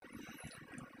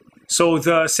So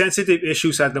the sensitive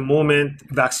issues at the moment,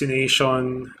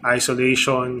 vaccination,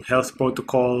 isolation, health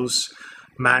protocols,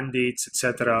 mandates,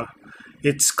 etc.,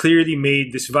 it's clearly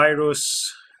made this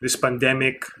virus, this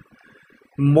pandemic,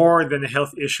 more than a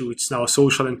health issue. It's now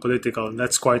social and political, and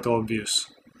that's quite obvious.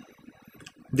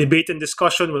 Debate and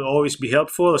discussion will always be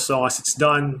helpful as long as it's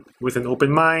done with an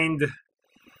open mind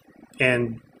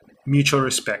and mutual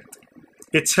respect.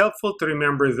 It's helpful to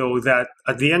remember, though, that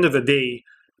at the end of the day,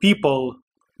 people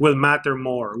will matter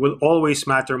more, will always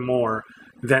matter more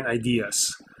than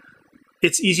ideas.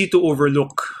 It's easy to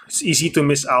overlook, it's easy to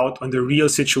miss out on the real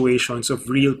situations of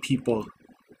real people,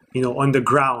 on the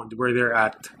ground where they're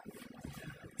at.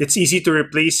 It's easy to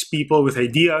replace people with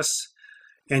ideas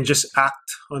and just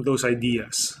act on those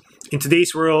ideas. In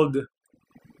today's world,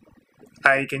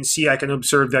 I can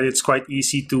observe that it's quite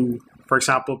easy to, for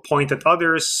example, point at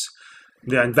others,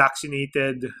 the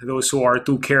unvaccinated, those who are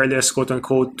too careless, quote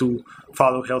unquote, to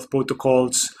follow health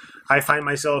protocols. I find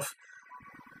myself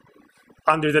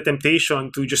under the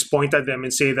temptation to just point at them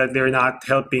and say that they're not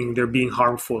helping, they're being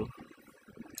harmful.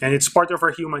 And it's part of our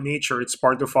human nature, it's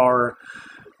part of our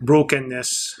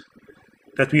brokenness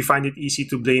that we find it easy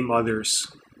to blame others.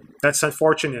 That's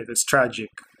unfortunate, it's tragic.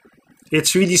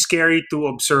 It's really scary to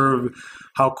observe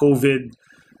how COVID,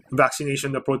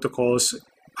 vaccination, the protocols,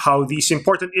 how these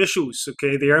important issues,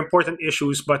 okay, they are important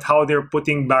issues, but how they're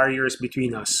putting barriers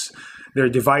between us. They're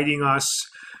dividing us.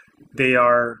 They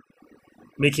are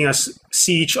making us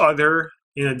see each other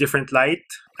in a different light.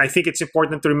 I think it's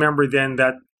important to remember then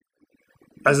that,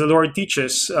 as the Lord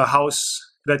teaches, a house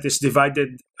that is divided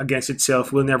against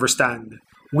itself will never stand.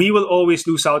 We will always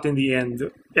lose out in the end,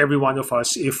 every one of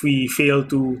us, if we fail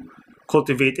to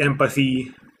cultivate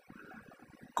empathy,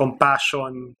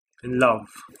 compassion, and love.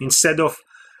 Instead of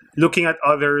looking at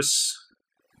others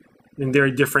in their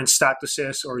different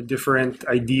statuses or different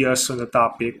ideas on the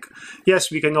topic. Yes,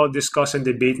 we can all discuss and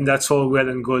debate, and that's all well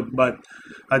and good, but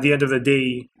at the end of the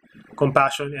day,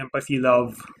 compassion, empathy,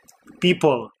 love,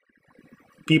 people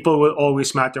will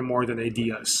always matter more than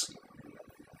ideas.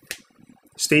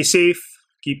 Stay safe,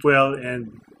 keep well, and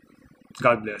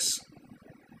God bless.